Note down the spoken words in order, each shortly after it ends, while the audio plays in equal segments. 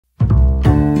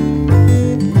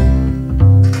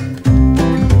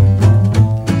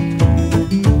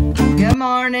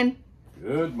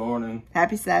Good morning.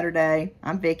 Happy Saturday.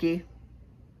 I'm Vicky.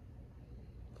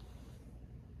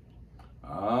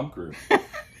 I'm Chris.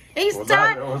 He's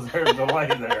tired. Was there a delay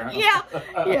there?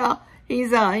 yeah.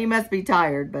 He must be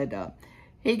tired, but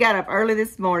he got up early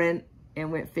this morning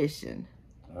and went fishing.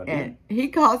 And he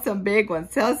caught some big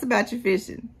ones. Tell us about your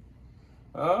fishing.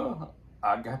 Oh,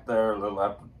 I got there a little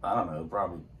after, I don't know,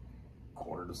 probably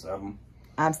 6:45.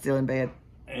 I'm still in bed.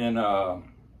 And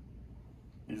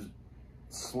it's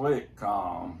slick,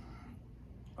 calm.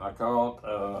 I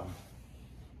caught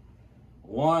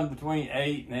one between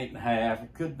 8 and 8.5.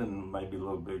 It could have been maybe a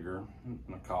little bigger.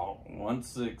 I caught 1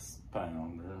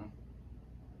 6-pounder.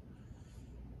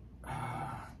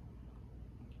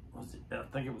 Was it? I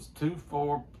think it was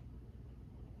 4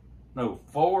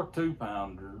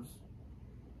 2-pounders,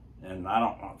 and I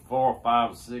don't know, 4 or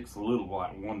 5 or 6 little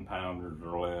like 1-pounders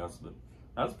or less. But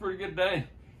that was a pretty good day.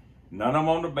 None of them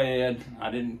on the bed.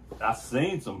 I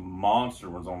seen some monster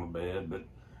ones on the bed, but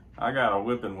I got a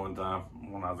whipping one time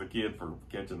when I was a kid for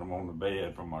catching them on the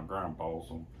bed from my grandpa.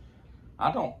 So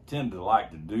I don't tend to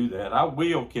like to do that. I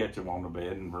will catch them on the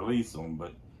bed and release them,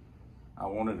 but I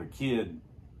wanted a kid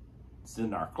that's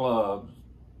in our club,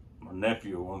 my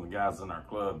nephew, one of the guys in our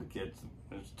club, to catch them.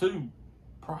 There's 2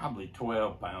 probably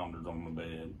 12-pounders on the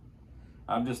bed.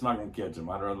 I'm just not going to catch them.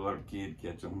 I'd rather let a kid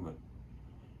catch them, but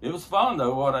it was fun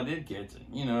though, what I did catch it.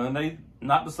 You know, and they,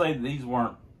 not to say that these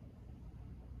weren't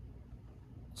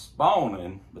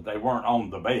spawning, but they weren't on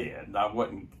the bed. I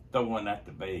wasn't throwing at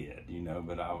the bed, you know,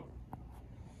 but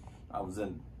I was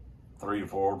in 3 to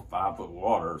 4 to 5 foot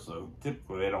water, so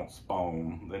typically they don't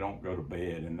spawn. They don't go to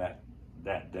bed in that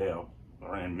depth.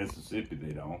 Or in Mississippi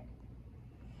they don't.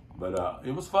 But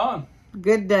it was fun.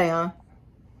 Good day, huh?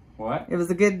 What? It was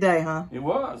a good day, huh? It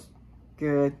was.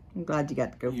 Good. I'm glad you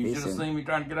got to go fishing. You should have seen me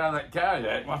trying to get out of that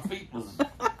kayak. My feet was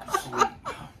asleep.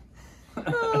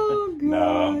 Oh, gosh.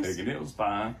 No, I'm thinking it was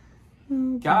fine.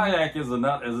 Okay. Kayak is a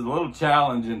little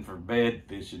challenging for bed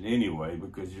fishing anyway,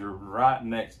 because you're right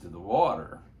next to the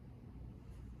water.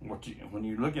 When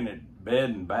you're looking at bed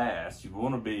and bass, you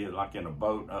want to be like in a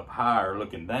boat up higher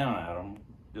looking down at them,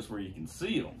 just where you can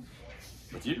see them.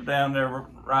 But you're down there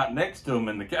right next to them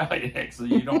in the kayak, so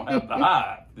you don't have the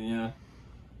height, you know.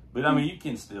 But I mean, you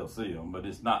can still see them, but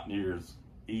it's not near as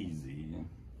easy.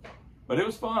 But it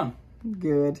was fun.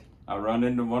 Good. I run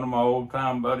into one of my old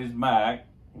time buddies, Mac.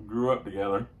 We grew up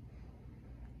together.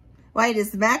 Wait,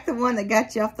 is Mac the one that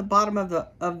got you off the bottom of the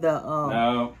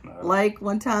no. lake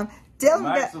one time?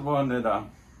 Mac's the one that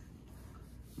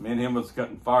me and him was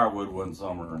cutting firewood one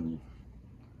summer, and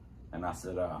I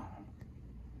said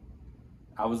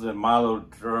I was in my little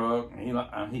truck,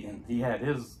 and he had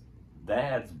his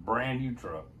dad's brand new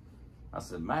truck. I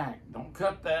said, Mac, don't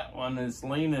cut that one. It's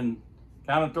leaning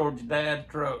kind of towards your dad's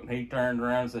truck. And he turned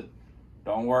around and said,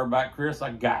 don't worry about it, Chris,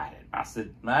 I got it. I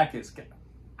said, Mac,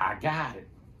 I got it.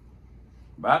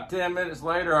 About 10 minutes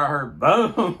later, I heard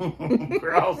boom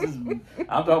across his. I'm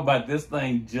talking about this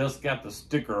thing just got the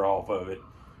sticker off of it,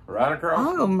 right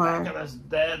across the back of his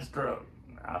dad's truck.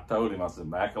 I told him, I said,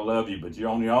 Mac, I love you, but you're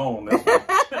on your own.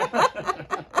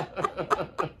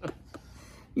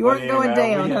 You weren't going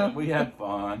down, huh? We had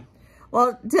fun.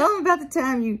 Well, tell them about the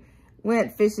time you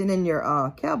went fishing in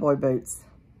your cowboy boots.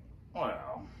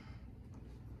 Well,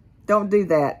 don't do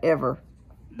that ever.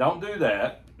 Don't do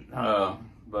that.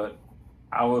 But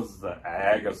I was the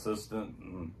ag assistant,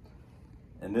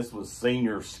 and this was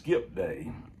senior skip day,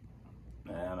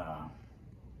 and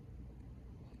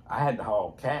I had to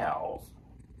haul cows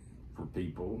for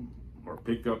people or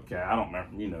pick up cows. I don't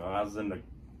remember. You know, I was in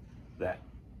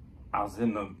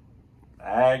the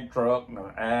ag truck and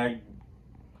the ag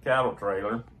cattle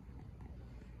trailer,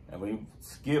 and we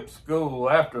skipped school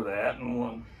after that, and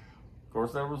of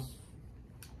course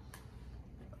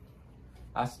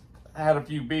I had a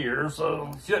few beers,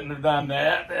 so shouldn't have done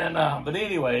that. And but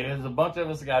anyway, there's a bunch of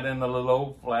us got in the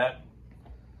little flat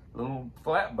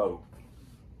boat,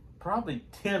 probably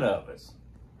 10 of us,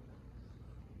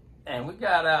 and we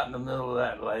got out in the middle of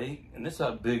that lake, and this is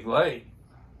a big lake,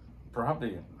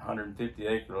 probably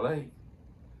 150-acre lake.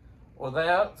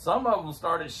 Well, some of them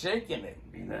started shaking it,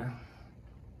 you know.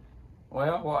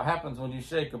 Well, what happens when you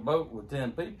shake a boat with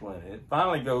 10 people in it? It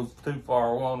finally goes too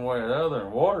far one way or the other,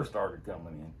 and water started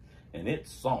coming in, and it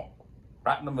sunk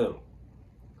right in the middle.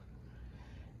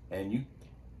 And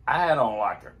I had on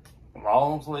like a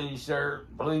long sleeve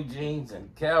shirt, blue jeans,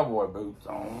 and cowboy boots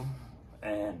on,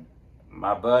 and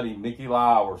my buddy Mickey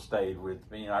Lauer stayed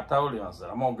with me, and I told him, I said,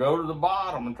 I'm gonna go to the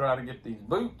bottom and try to get these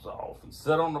boots off and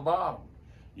sit on the bottom.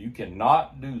 You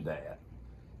cannot do that.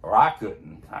 Or I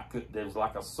couldn't. There was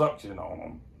like a suction on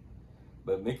them.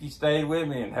 But Mickey stayed with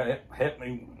me and helped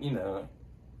me, you know.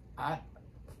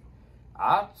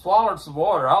 I swallowed some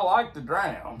water. I like to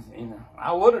drown. You know,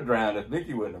 I would have drowned if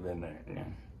Vicky wouldn't have been there. You know?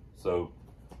 So,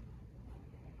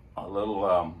 a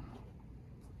little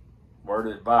word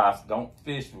of advice: don't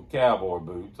fish with cowboy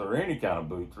boots or any kind of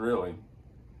boots. Really,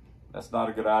 that's not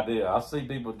a good idea. I see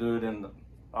people do it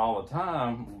all the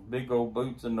time. Big old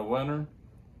boots in the winter.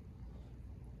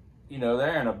 You know,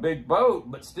 they're in a big boat,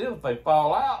 but still, if they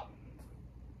fall out,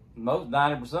 most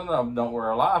 90% of them don't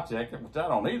wear a life jacket, which I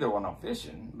don't either when I'm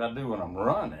fishing. But I do when I'm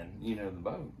running, you know, the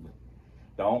boat. But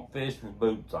don't fish with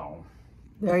boots on.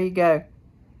 There you go.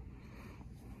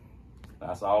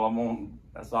 That's all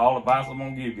advice I'm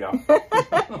gonna give y'all.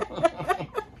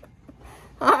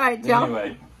 All right, y'all.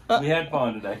 Anyway, we had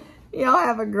fun today. Y'all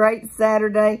have a great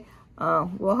Saturday.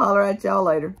 We'll holler at y'all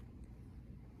later.